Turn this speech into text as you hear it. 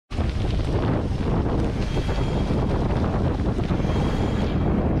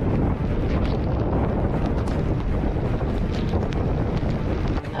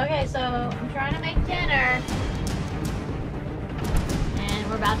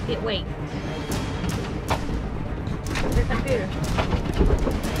Get weight. Your computer.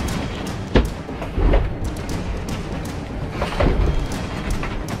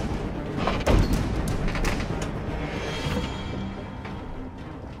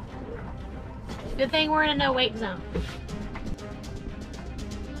 Good thing we're in a no wait zone.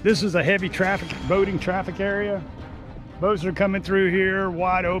 This is a heavy boating traffic area. Boats are coming through here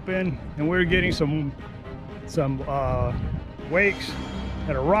wide open, and we're getting some wakes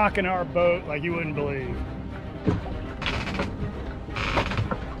that are rocking our boat like you wouldn't believe.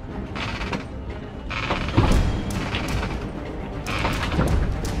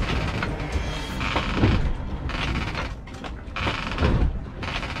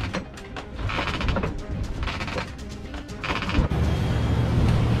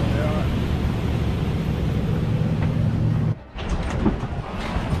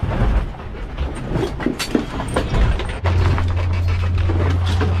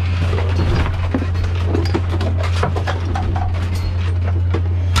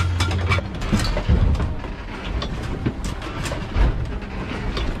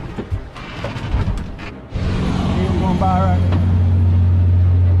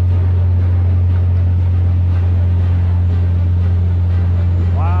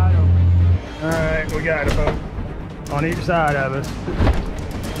 We got a boat on each side of us.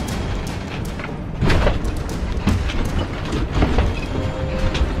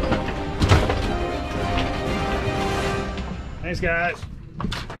 Thanks, guys.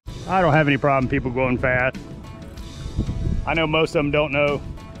 I don't have any problem people going fast. I know most of them don't know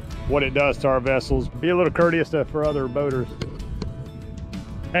what it does to our vessels. Be a little courteous for other boaters.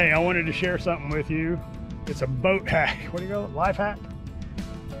 Hey, I wanted to share something with you. It's a boat hack. What do you call it? Life hack?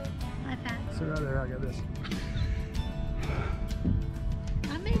 Right there, I got this.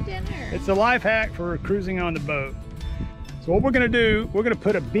 I made dinner. It's a life hack for cruising on the boat. So what we're gonna do, we're gonna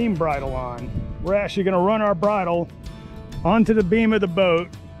put a beam bridle on. We're actually gonna run our bridle onto the beam of the boat,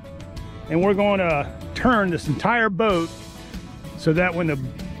 and we're going to turn this entire boat so that when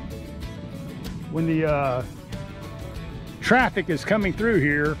the traffic is coming through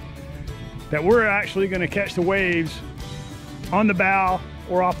here, that we're actually gonna catch the waves on the bow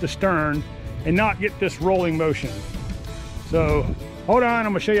or off the stern and not get this rolling motion. So hold on,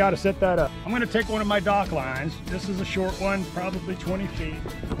 I'm gonna show you how to set that up. I'm gonna take one of my dock lines. This is a short one, probably 20 feet.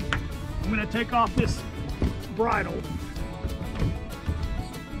 I'm gonna take off this bridle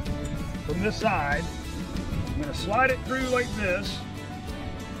from this side. I'm gonna slide it through like this,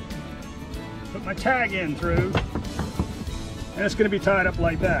 put my tag in through, and it's gonna be tied up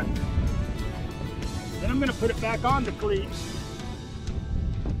like that. Then I'm gonna put it back on the cleats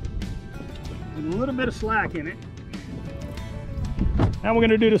with a little bit of slack in it. Now we're going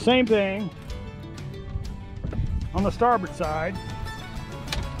to do the same thing on the starboard side,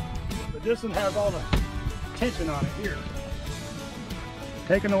 but this one has all the tension on it here.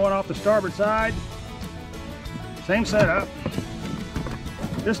 Taking the one off the starboard side, same setup.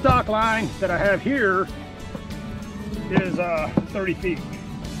 This dock line that I have here is 30 feet.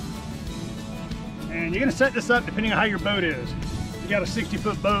 And you're going to set this up depending on how your boat is. If you got a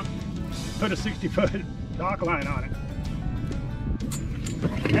 60-foot boat, put a 60-foot dock line on it.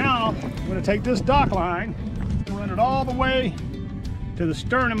 Now I'm going to take this dock line and run it all the way to the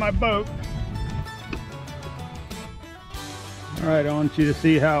stern of my boat. All right, I want you to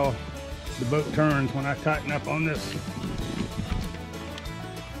see how the boat turns when I tighten up on this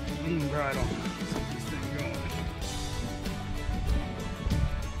beam bridle. Let's get this thing going.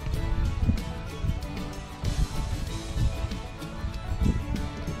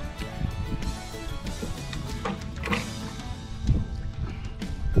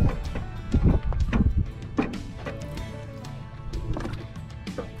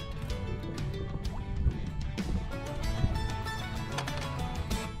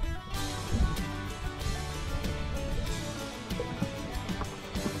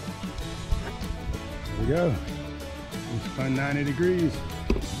 There we go. Just spun 90 degrees.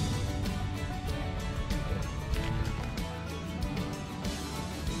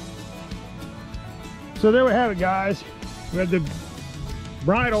 So there we have it, guys. We have the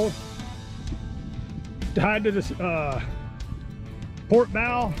bridle tied to this port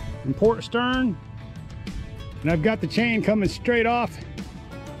bow and port stern, and I've got the chain coming straight off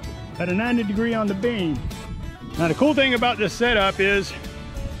at a 90 degree on the beam. Now the cool thing about this setup is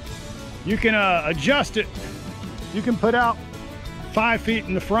you can adjust it. You can put out 5 feet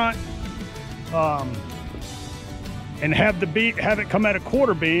in the front and have it come at a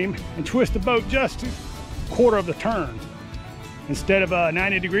quarter beam and twist the boat just a quarter of the turn. Instead of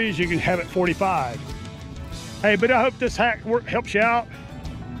 90 degrees, you can have it 45. Hey, but I hope this hack helps you out.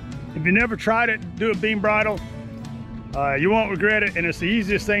 If you never tried it, do a beam bridle. You won't regret it, and it's the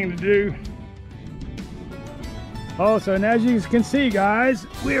easiest thing to do. Also, and as you can see, guys,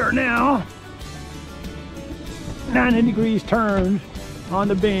 we are now 90 degrees turned on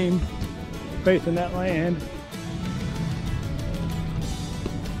the beam facing that land.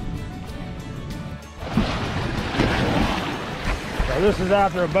 So this is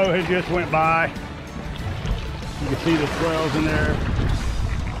after a boat had just went by. You can see the swells in there.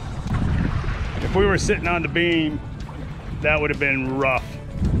 If we were sitting on the beam, that would have been rough.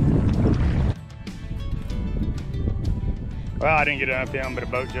 Well, I didn't get enough down, but a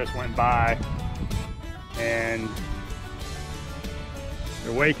boat just went by. And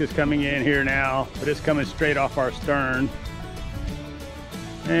the wake is coming in here now, but it's coming straight off our stern.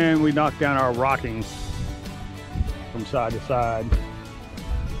 And we knocked down our rocking from side to side.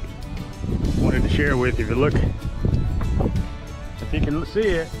 Wanted to share with you. If you look, if you can see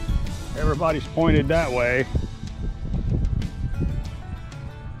it, everybody's pointed that way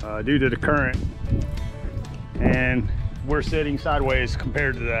due to the current. And we're sitting sideways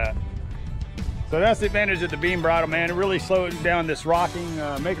compared to that. So that's the advantage of the beam bridle, man. It really slows down this rocking,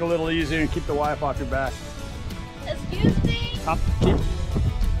 make it a little easier, and keep the wife off your back. Excuse me?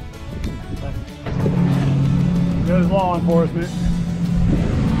 Goes law enforcement.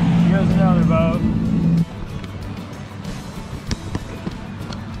 Here's another boat.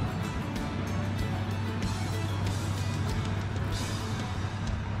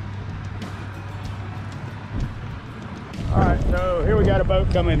 All right, so here we got a boat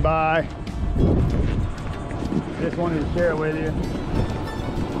coming by. Just wanted to share it with you.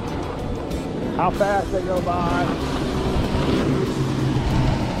 How fast they go by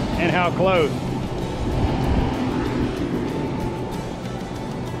and how close.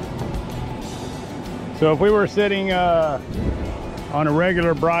 So if we were sitting on a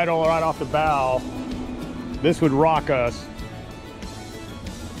regular bridle right off the bow, this would rock us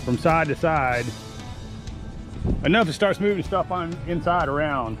from side to side enough to start moving stuff on inside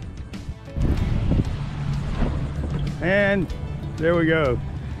around. And there we go.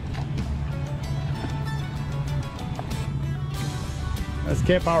 Let's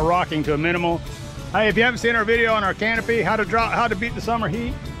keep our rocking to a minimal. Hey, if you haven't seen our video on our canopy, how to beat the summer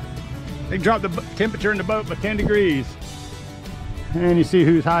heat, they drop the temperature in the boat by 10 degrees. And you see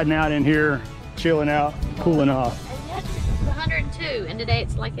who's hiding out in here, chilling out, cooling off. And yesterday it was 102, and today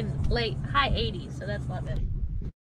it's like in high 80s, so that's a lot better.